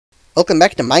Welcome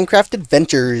back to Minecraft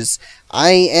Adventures.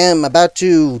 I am about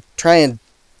to try and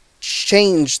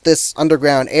change this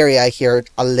underground area here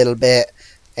a little bit,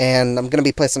 and I'm going to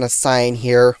be placing a sign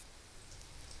here.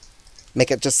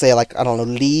 Make it just say, like, I don't know,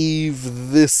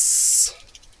 leave this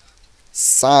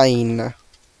sign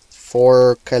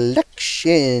for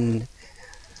collection.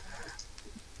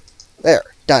 There,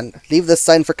 done. Leave this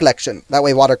sign for collection. That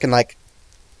way water can, like,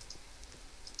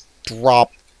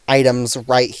 drop items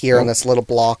right here on this little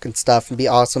block and stuff and be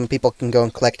awesome. People can go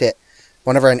and collect it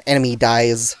whenever an enemy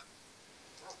dies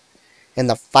in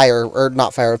the fire, or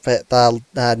not fire, but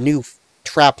the new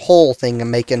trap hole thing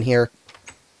I'm making here.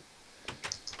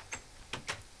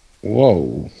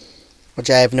 Whoa. Which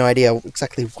I have no idea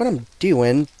exactly what I'm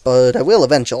doing, but I will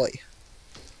eventually.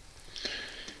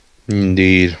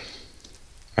 Indeed.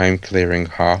 I'm clearing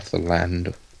half the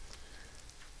land.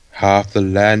 Half the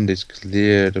land is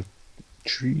cleared of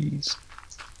trees.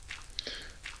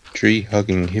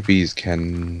 Tree-hugging hippies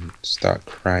can start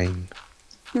crying.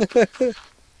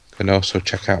 Can also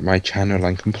check out my channel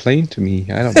and complain to me.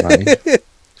 I don't mind.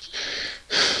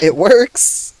 It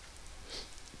works.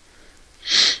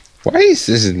 Why is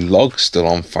this log still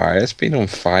on fire? It's been on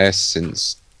fire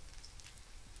since...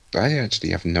 I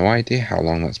actually have no idea how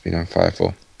long that's been on fire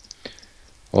for.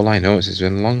 All I know is it's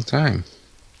been a long time.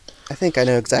 I think I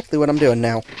know exactly what I'm doing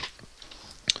now.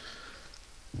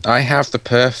 I have the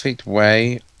perfect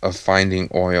way of finding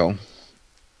oil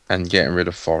and getting rid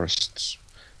of forests.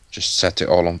 Just set it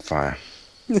all on fire.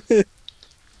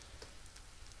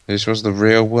 This was the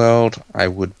real world. I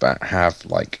would have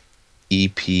like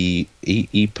EPA,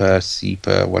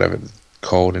 CEPA, whatever it's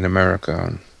called in America.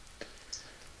 And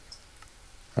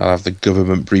I'll have the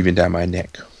government breathing down my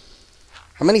neck.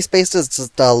 How many spaces does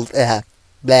How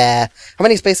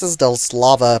many spaces does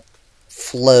lava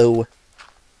flow?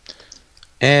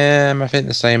 I think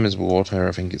the same as water.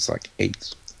 I think it's like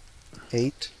 8.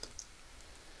 8.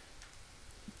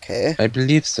 Okay. I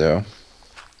believe so.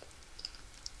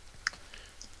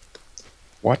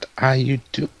 What are you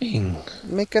doing?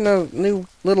 Making a new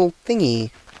little thingy.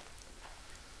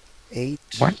 8.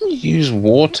 Why don't you use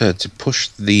water to push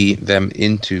them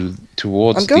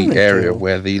towards the area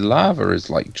where the lava is,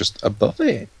 like, just above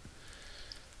it?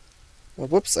 Well,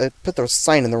 whoops, I put the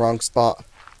sign in the wrong spot.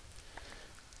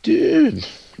 Dude,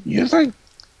 you're like...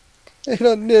 I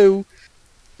don't know.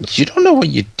 You don't know what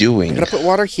you're doing. I'm gonna put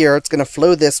water here, it's gonna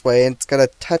flow this way, and it's gonna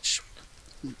touch...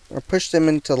 or push them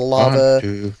into the lava. 1,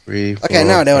 2, 3, 4, okay,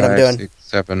 now I know what I'm doing. 6,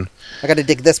 7. I gotta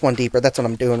dig this one deeper, that's what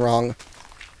I'm doing wrong.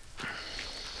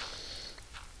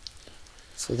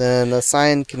 So then the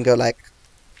sign can go like...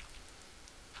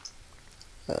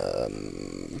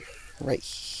 right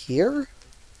here?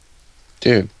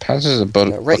 Dude, passes a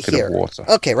bucket of water.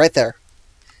 Okay, right there.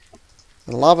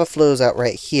 The lava flows out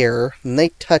right here, and they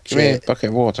touch Give me a bucket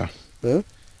of water. Huh?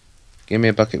 Give me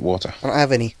a bucket of water. I don't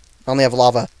have any. I only have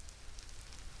lava.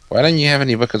 Why don't you have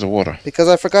any buckets of water? Because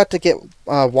I forgot to get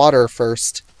water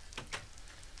first.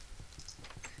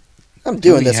 I'm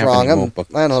doing this wrong.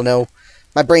 I don't know.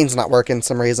 My brain's not working for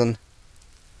some reason.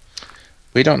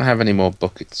 We don't have any more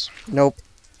buckets. Nope.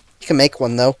 You can make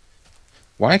one, though.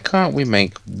 Why can't we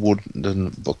make wooden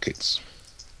buckets?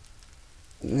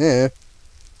 Yeah.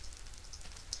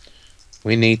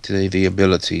 We need the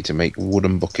ability to make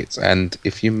wooden buckets, and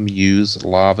if you use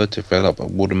lava to fill up a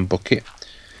wooden bucket,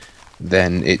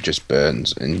 then it just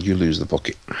burns and you lose the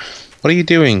bucket. What are you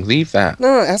doing? Leave that.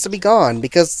 No, it has to be gone,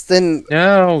 because then...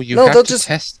 No, you have to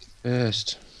test it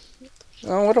first.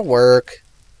 Oh, it'll work.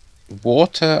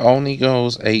 Water only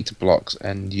goes 8 blocks,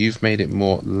 and you've made it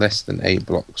less than 8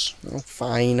 blocks. Oh,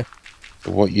 fine.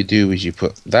 But what you do is you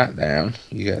put that down,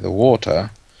 you get the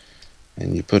water,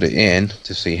 and you put it in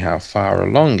to see how far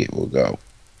along it will go.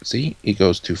 See? It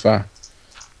goes too far.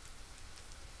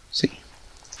 See?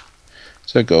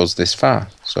 So it goes this far.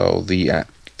 So the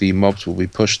mobs will be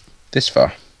pushed this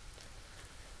far.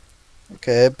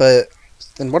 Okay, but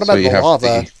then what about the lava?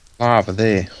 The lava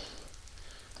there.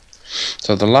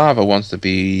 So the lava wants to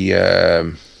be...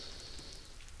 the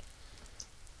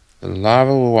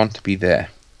lava will want to be there.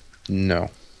 No.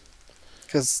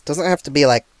 Because doesn't it have to be,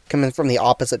 like, coming from the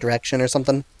opposite direction or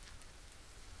something?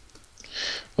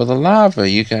 Well, the lava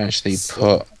you can actually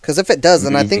put... Because if it does,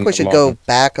 then I think we should go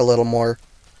back a little more.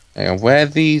 And where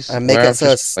these... make it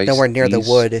so it's nowhere near the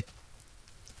wood.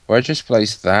 Where I just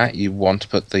placed that, you want to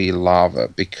put the lava,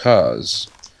 because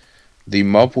the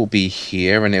mob will be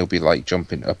here and it'll be like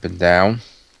jumping up and down.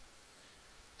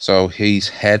 So his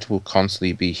head will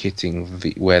constantly be hitting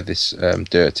where this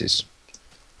dirt is.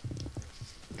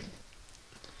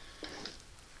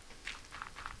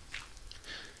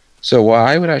 So what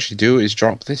I would actually do is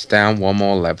drop this down one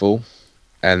more level,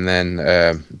 and then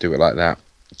do it like that,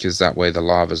 because that way the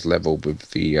lava's level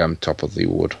with the top of the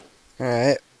wood.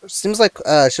 Alright. Seems like,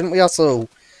 shouldn't we also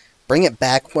bring it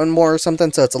back one more or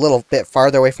something so it's a little bit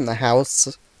farther away from the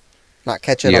house? Not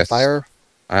catch it on Yes, fire?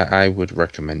 I would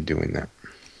recommend doing that.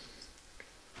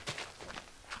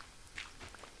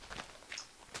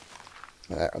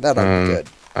 That'll be good.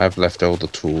 I've left all the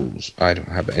tools. I don't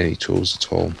have any tools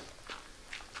at all.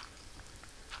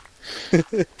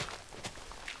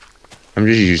 I'm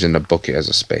just using a bucket as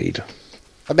a spade.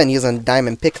 I've been using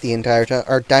diamond pick the entire time,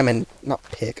 or diamond, not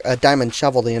pick, a diamond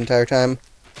shovel the entire time.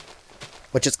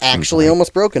 Which is actually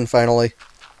almost broken, finally.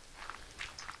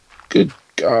 Good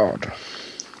God.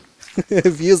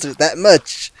 I've used it that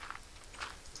much.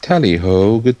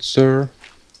 Tally-ho, good sir.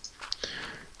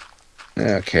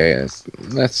 Okay,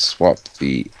 let's swap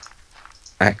the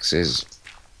axes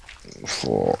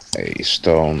for a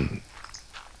stone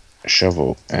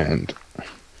shovel and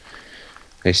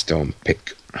a stone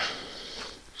pick.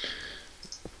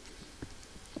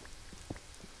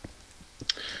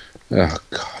 Oh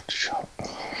God!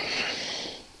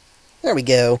 There we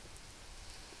go.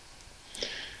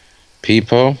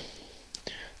 People,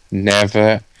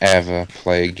 never ever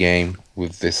play a game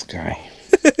with this guy.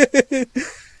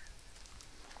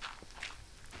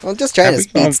 I'm just trying to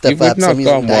speed stuff up, so I'm We've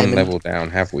not using gone diamond. one level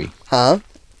down, have we? Huh?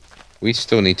 We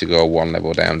still need to go one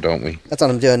level down, don't we? That's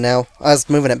what I'm doing now. I was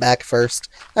moving it back first.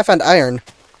 I found iron.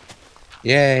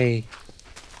 Yay!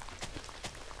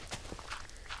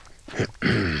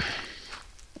 You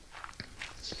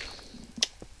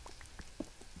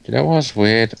know what's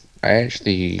weird? I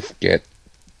actually get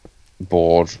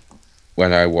bored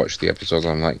when I watch the episodes.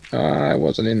 I'm like, oh, I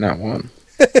wasn't in that one.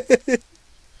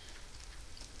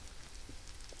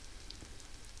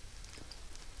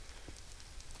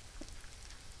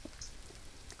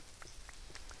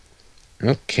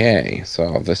 Okay,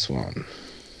 so this one.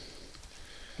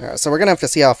 Alright, so we're gonna have to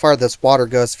see how far this water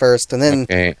goes first, and then...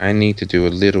 Okay, I need to do a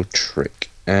little trick.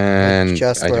 And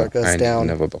just where it goes down.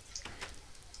 Another book.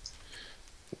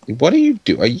 What do you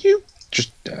do? Are you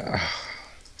just...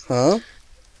 Huh?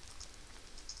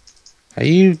 Are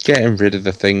you getting rid of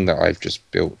the thing that I've just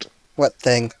built? What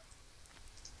thing?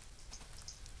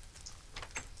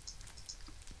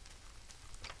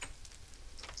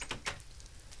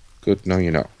 Good, no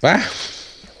you're not. Ah!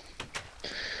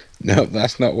 No,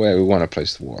 that's not where we want to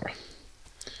place the water.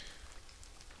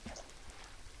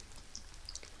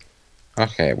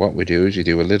 Okay, what we do is you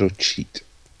do a little cheat.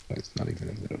 Well, it's not even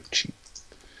a little cheat.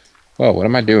 Well, what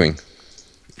am I doing?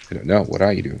 I don't know. What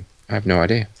are you doing? I have no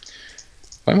idea.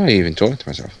 Why am I even talking to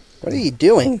myself? What are you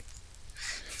doing?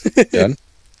 Done.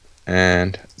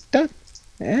 And done.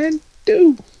 And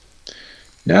do.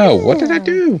 No, what did I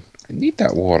do? I need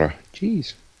that water.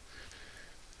 Jeez.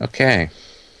 Okay.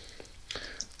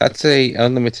 That's a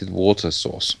unlimited water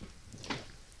source.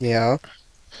 Yeah.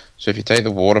 So if you take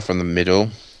the water from the middle,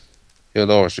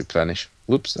 it'll always replenish.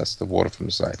 Whoops, that's the water from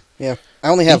the side. Yeah. I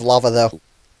only have lava, though.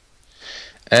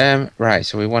 Right,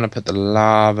 so we want to put the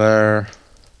lava...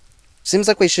 Seems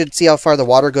like we should see how far the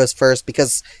water goes first,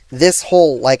 because this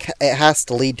hole, like, it has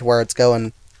to lead to where it's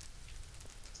going.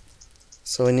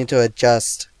 So we need to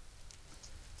adjust.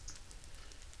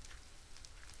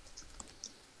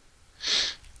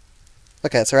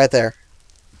 Okay, it's right there.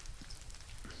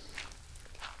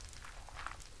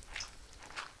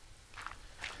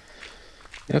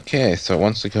 Okay, so it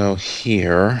wants to go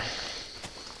here.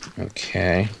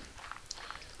 Okay.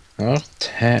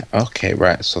 Okay,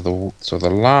 right. So the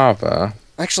lava.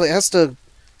 Actually, it has to.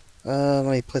 Let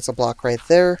me place a block right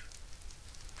there.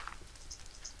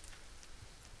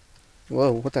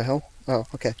 Whoa! What the hell? Oh,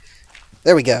 okay.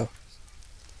 There we go.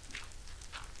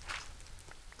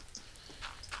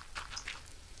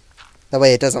 That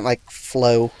way, it doesn't like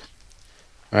flow.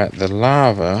 Right, the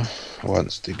lava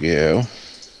wants to go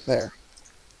There.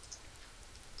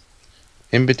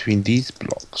 in between these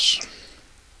blocks.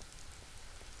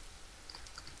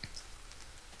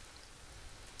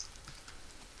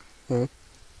 Hmm.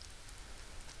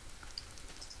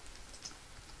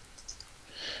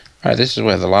 Alright, this is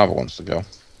where the lava wants to go.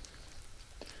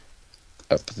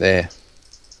 Up there.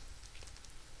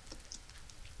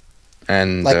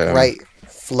 And Like right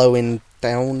flowing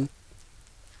down.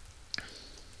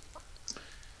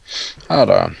 Hold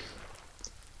on.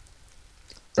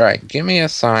 Right, give me a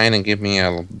sign and give me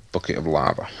a bucket of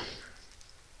lava.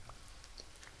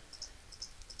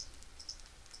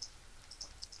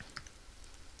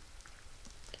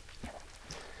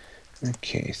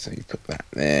 Okay, so you put that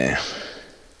there.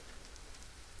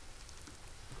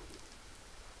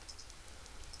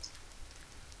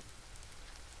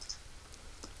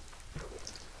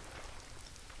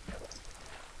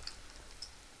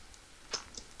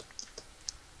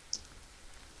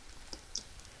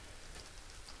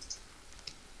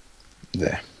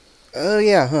 There. Oh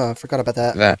yeah, I forgot about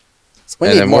that. That. So we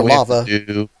And need then more what we have lava. to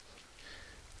do...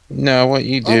 No, what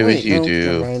you Oh do wait, is you no, never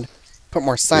do... mind. Put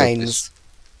more Build this. signs.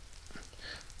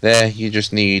 There, you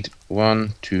just need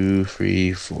 1, 2,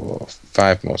 3, 4,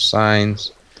 5 more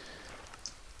signs.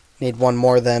 Need one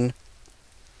more then.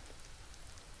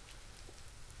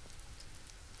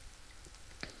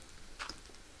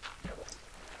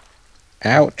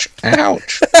 Ouch!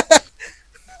 Ouch!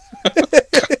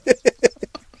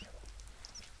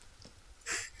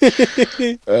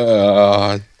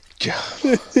 Oh,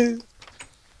 God.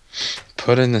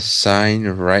 Put in the sign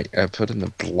right. Put in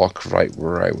the block right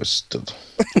where I was stood.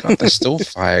 God, there's still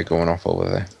fire going off over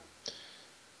there.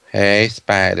 Hey,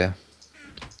 spider.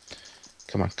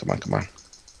 Come on, come on, come on.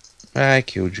 I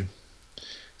killed you.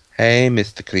 Hey,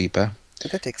 Mr. Creeper.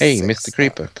 That takes Hey, 6. Mr.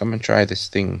 Creeper, come and try this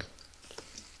thing.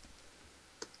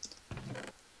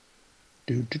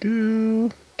 Do do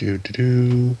do do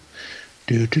do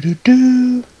do do do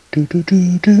do do do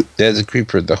do do. There's a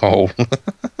creeper in the hole.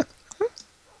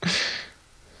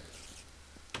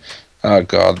 Oh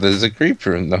God, there's a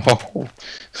creeper in the hole.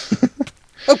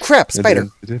 Oh crap, spider.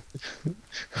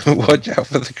 Watch out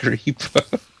for the creeper.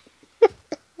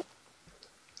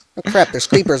 Oh crap, there's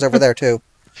creepers over there too.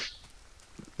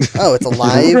 Oh, it's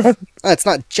alive. Run. Oh, it's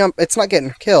not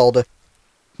getting killed.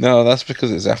 No, that's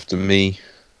because it's after me.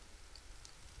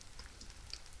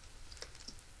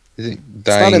 Is it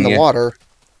dying It's not in the yet? water.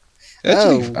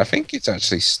 Actually, Oh. I think it's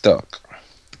actually stuck.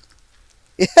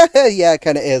 Yeah, it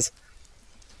kind of is.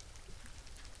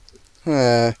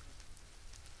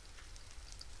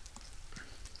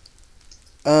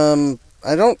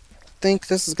 I don't think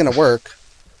this is gonna work.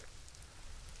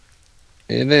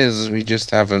 It is, we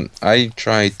just haven't... I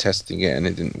tried testing it and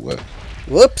it didn't work.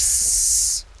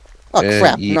 Whoops! Oh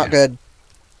crap, yeah. not good.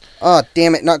 Oh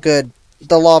damn it, not good.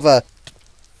 The lava.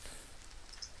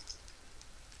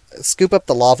 Scoop up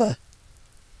the lava.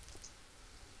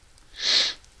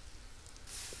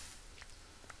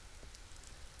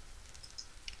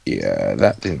 Yeah,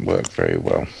 that didn't work very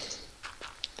well.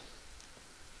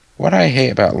 What I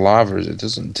hate about lava is it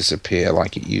doesn't disappear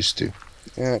like it used to.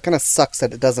 Yeah, it kind of sucks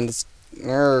that it doesn't.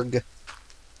 Erg.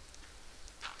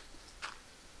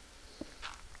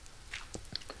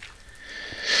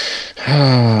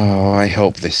 Oh, I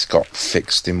hope this got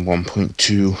fixed in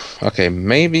 1.2. Okay,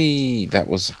 maybe that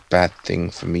was a bad thing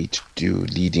for me to do,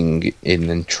 leading in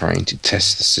and trying to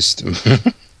test the system.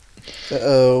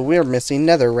 Uh-oh, we're missing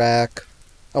netherrack.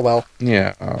 Oh well,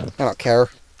 Yeah. I don't care.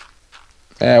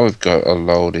 Yeah, we've got a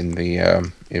load in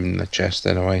the chest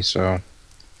anyway, so...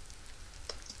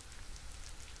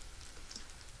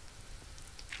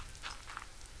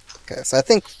 Okay, so I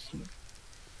think...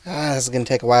 this is going to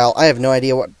take a while. I have no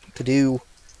idea what to do.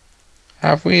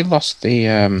 Have we lost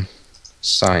the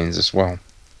signs as well?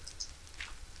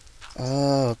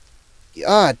 Damn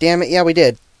it, yeah we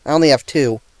did. I only have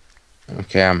 2.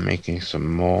 Okay, I'm making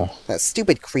some more. That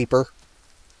stupid creeper.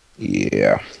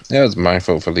 Yeah, that was my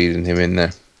fault for leaving him in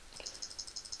there.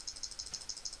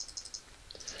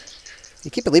 You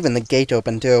keep leaving the gate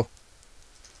open, too.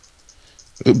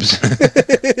 Oops.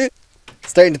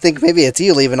 Starting to think maybe it's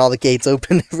you leaving all the gates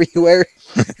open everywhere.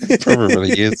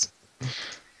 Probably is.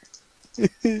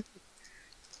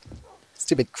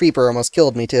 Stupid creeper almost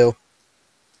killed me, too.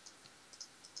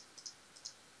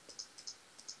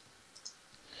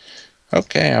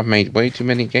 Okay, I've made way too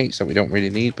many gates that we don't really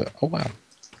need, but oh well.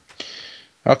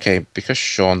 Okay, because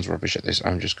Sean's rubbish at this,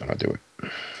 I'm just gonna do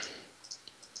it.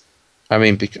 I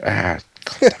mean, because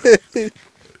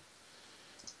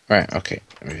right. Okay,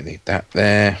 we need that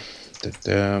there.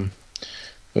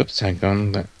 Oops, hang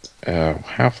on.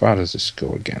 How far does this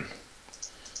go again?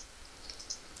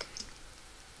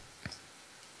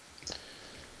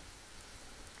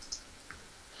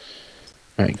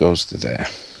 Right, it goes to there.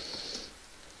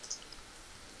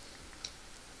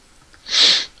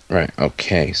 Right,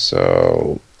 okay,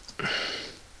 so...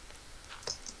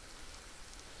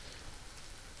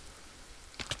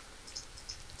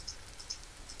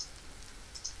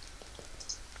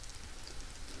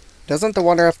 Doesn't the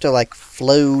water have to, like,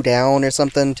 flow down or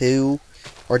something, too?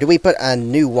 Or do we put a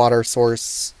new water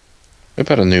source? We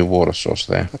put a new water source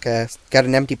there. Okay, got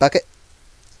an empty bucket?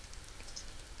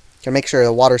 Can make sure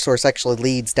the water source actually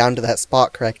leads down to that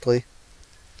spot correctly.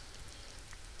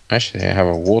 Actually, I have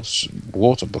a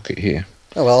water bucket here.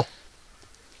 Oh well.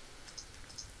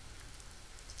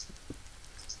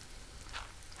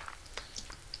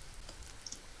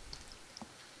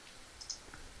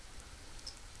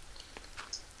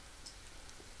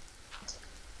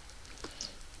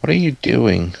 What are you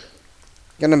doing?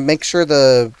 Gonna make sure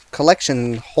the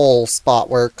collection hole spot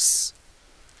works.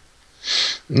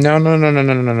 No, no, no, no,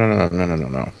 no, no, no, no, no, no, no,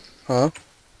 no. Huh?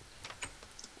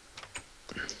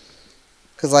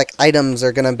 Because, like, items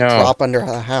are gonna No. drop under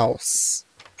a house.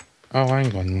 Oh,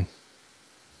 hang on.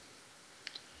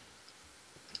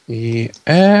 Yeah,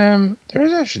 there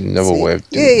is actually another See? way of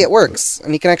Yeah, doing it it. works.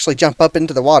 And you can actually jump up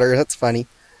into the water. That's funny.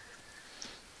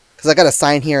 Because I got a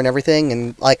sign here and everything,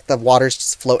 and, like, the water's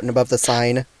just floating above the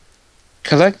sign.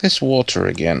 Collect this water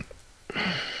again.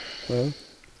 Huh?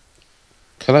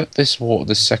 Collect this water,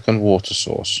 the second water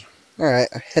source. Alright,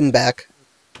 heading back.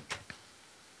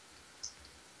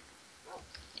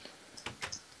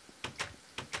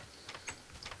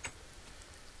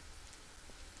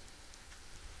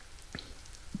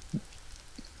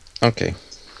 Okay.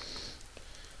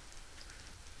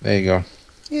 There you go.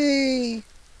 Yay!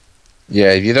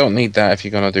 Yeah, you don't need that if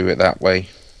you're going to do it that way.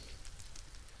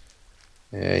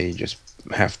 Yeah, you just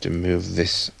have to move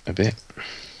this a bit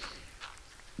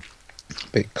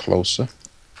closer.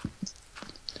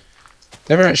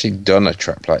 Never actually done a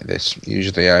trap like this.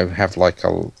 Usually I have like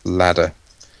a ladder,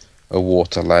 a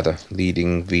water ladder,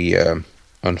 leading the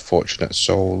unfortunate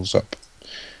souls up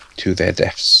to their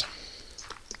deaths.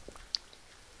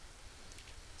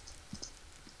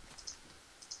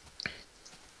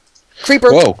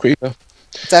 Creeper! Whoa, creeper.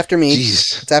 It's after me.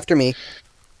 Jeez. It's after me.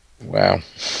 Wow.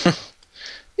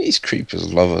 These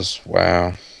creepers love us.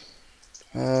 Wow.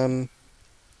 Hmm.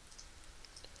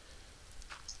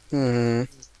 There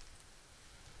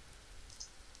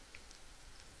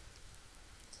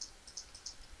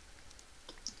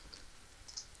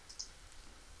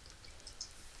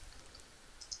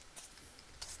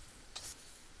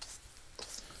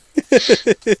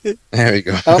we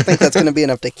go. I don't think that's going to be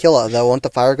enough to kill it, though. Won't the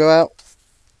fire go out?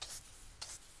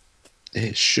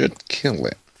 It should kill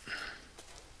it.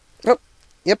 Oh,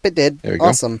 yep, it did. There we go.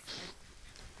 Awesome.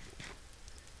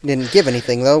 Didn't give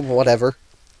anything, though. Whatever.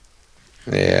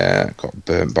 Yeah, got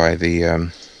burnt by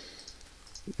the,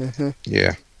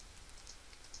 yeah.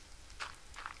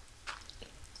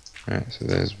 Alright, so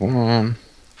there's 1,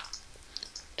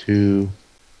 2,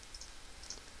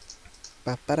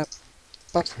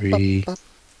 3,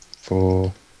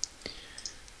 4,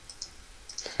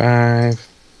 5,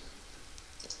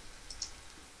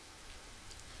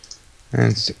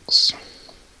 and 6.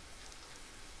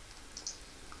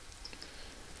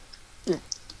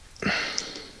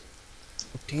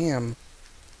 Damn.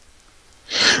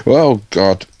 Oh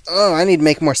god. Oh, I need to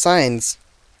make more signs.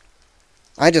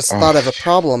 I just thought of a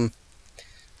problem.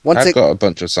 I've got a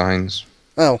bunch of signs.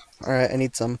 Oh, alright, I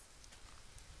need some.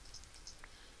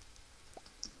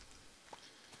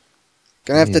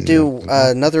 Gonna have to do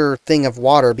another thing of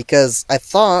water, because I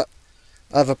thought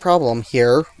of a problem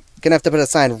here. Gonna have to put a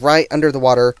sign right under the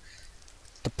water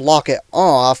to block it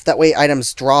off. That way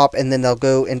items drop and then they'll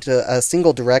go into a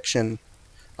single direction.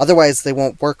 Otherwise, they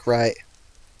won't work right.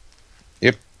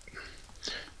 Yep.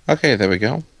 Okay, there we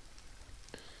go.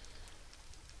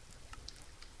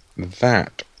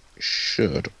 That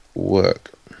should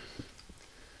work.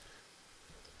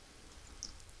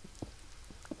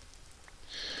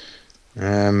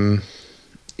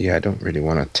 Yeah, I don't really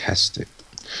want to test it.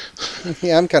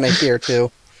 Yeah, I'm kind of here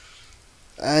too.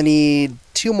 I need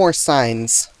 2 more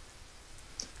signs.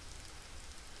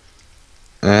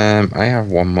 I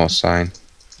have 1 more sign.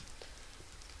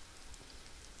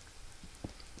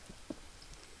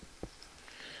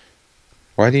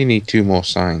 Why do you need 2 more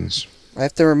signs? I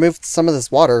have to remove some of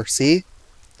this water, see?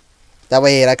 That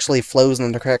way it actually flows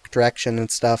in the correct direction and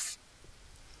stuff.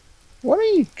 What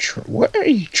are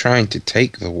you trying to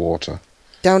take the water?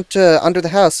 Down to under the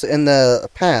house in the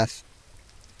path.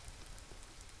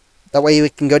 That way we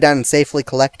can go down and safely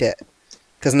collect it.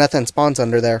 Because nothing spawns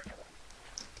under there.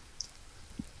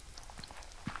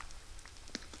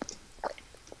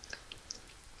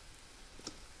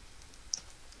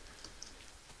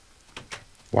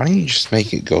 Why don't you just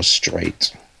make it go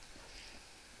straight?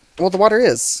 Well, the water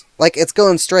is. Like, it's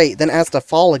going straight, then it has to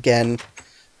fall again.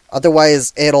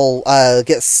 Otherwise, it'll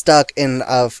get stuck in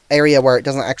an area where it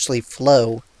doesn't actually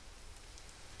flow.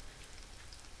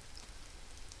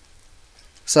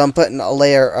 So I'm putting a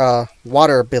layer of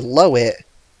water below it.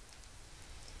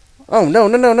 Oh, no,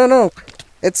 no, no, no, no.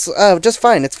 It's just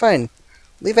fine, it's fine.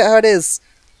 Leave it how it is.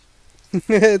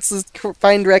 It's a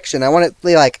fine direction. I want it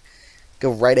to, like,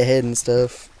 go right ahead and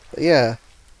stuff. But yeah.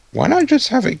 Why not just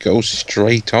have it go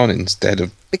straight on instead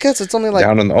of Because it's only like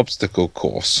down an obstacle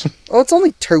course? Oh, it's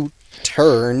only 2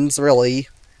 turns, really.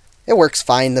 It works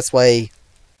fine this way.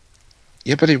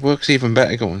 Yeah, but it works even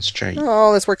better going straight.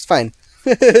 Oh, this works fine.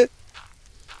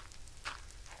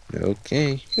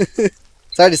 Okay.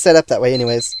 It's already set up that way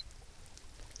anyways.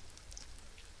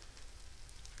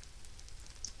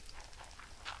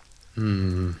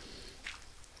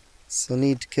 So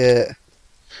need to get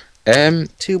Um,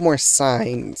 2 more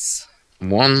signs.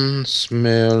 one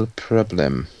small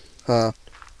problem. Huh.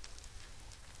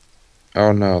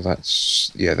 Oh no,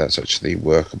 that's actually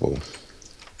workable.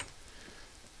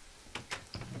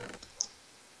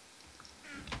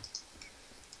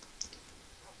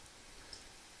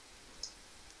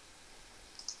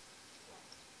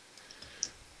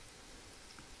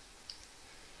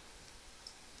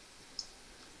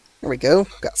 There we go.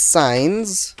 Got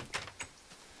signs.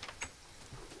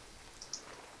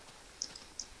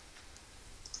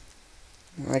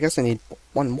 I guess I need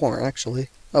 1 more, actually.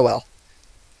 Oh well.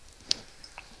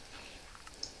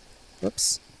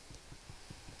 Whoops.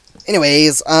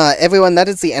 Anyways, everyone, that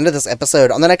is the end of this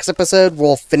episode. On the next episode,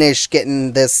 we'll finish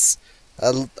getting this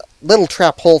little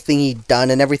trap hole thingy done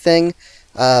and everything.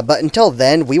 But until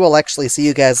then, we will actually see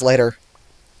you guys later.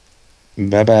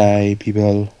 Bye bye,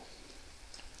 people.